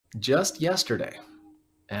just yesterday,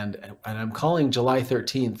 and I'm calling July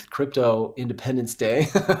 13th Crypto Independence Day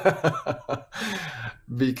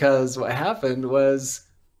because what happened was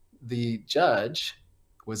the judge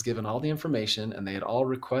was given all the information and they had all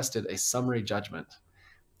requested a summary judgment.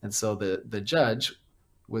 And so the judge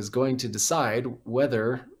was going to decide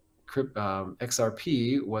whether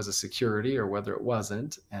XRP was a security or whether it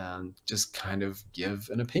wasn't, and just kind of give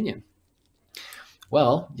an opinion.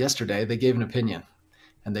 Well, yesterday they gave an opinion,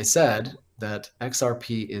 and they said that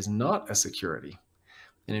XRP is not a security.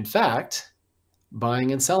 And in fact,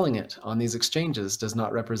 buying and selling it on these exchanges does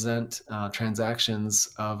not represent transactions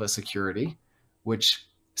of a security, which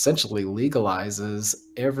essentially legalizes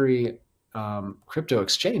every crypto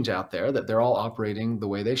exchange out there, that they're all operating the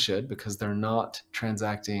way they should because they're not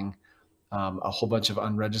transacting a whole bunch of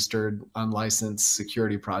unregistered, unlicensed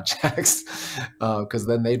security projects, because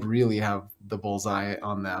then they'd really have the bullseye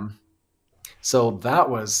on them. So that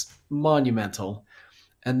was monumental.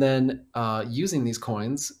 And then using these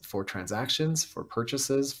coins for transactions, for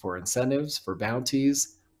purchases, for incentives, for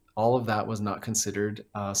bounties, all of that was not considered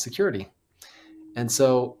security. And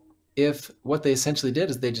so if what they essentially did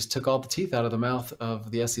is they just took all the teeth out of the mouth of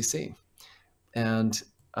the SEC. And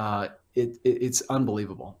it's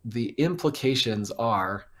unbelievable. The implications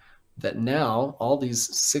are that now all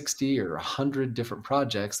these 60 or 100 different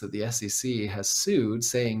projects that the SEC has sued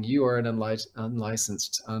saying you are an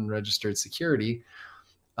unlicensed, unregistered security,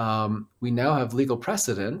 we now have legal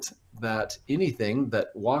precedent that anything that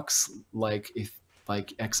walks like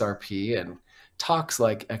XRP and talks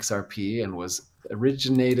like XRP and was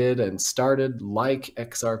originated and started like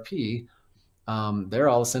XRP, they're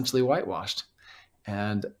all essentially whitewashed.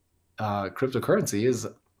 And cryptocurrency is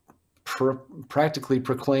practically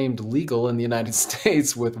proclaimed legal in the United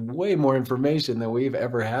States with way more information than we've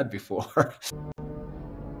ever had before.